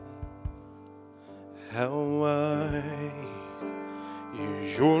How wide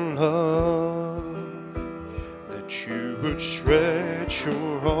is your love that you would stretch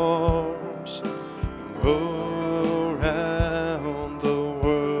your arms around the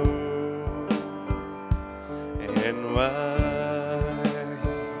world, and why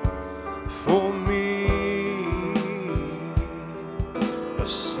for me a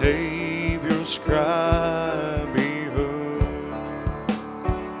Savior's cry be heard.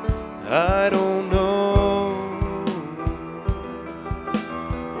 I don't know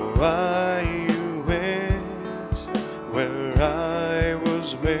why you went where I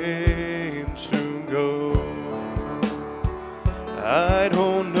was meant to go. I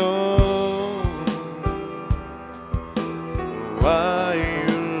don't know why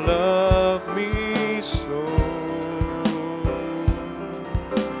you love me so.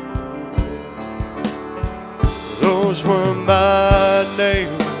 Those were my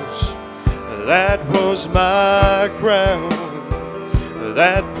nails, that was my crown,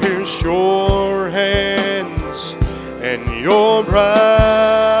 that pierced your hands and your brow.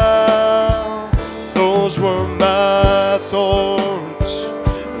 Those were my thorns,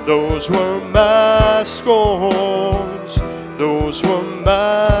 those were my scorns, those were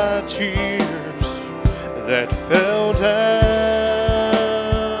my tears that fell down.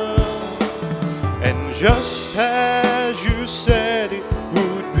 And just as you said it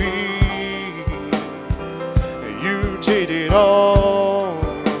would be, you did it all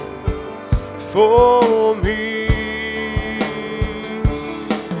for me.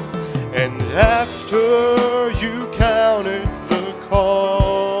 And after you counted the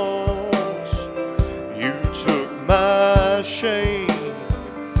cost, you took my shame,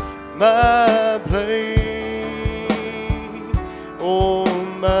 my blame,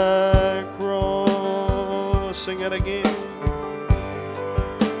 on my cross. Sing it again.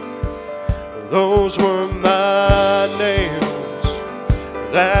 Those were my nails,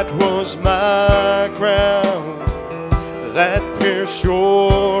 that was my crown, that pierced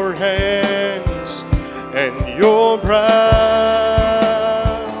your hands and your brow.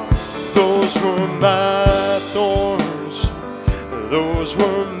 Those were my thorns, those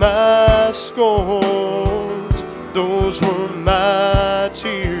were my scorns, those were my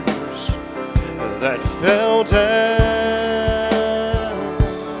tears that fell down.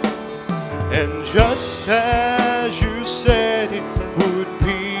 And just as you said it would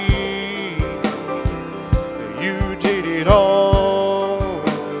be, you did it all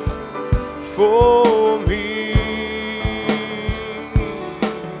for me.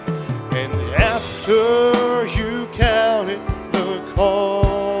 And after you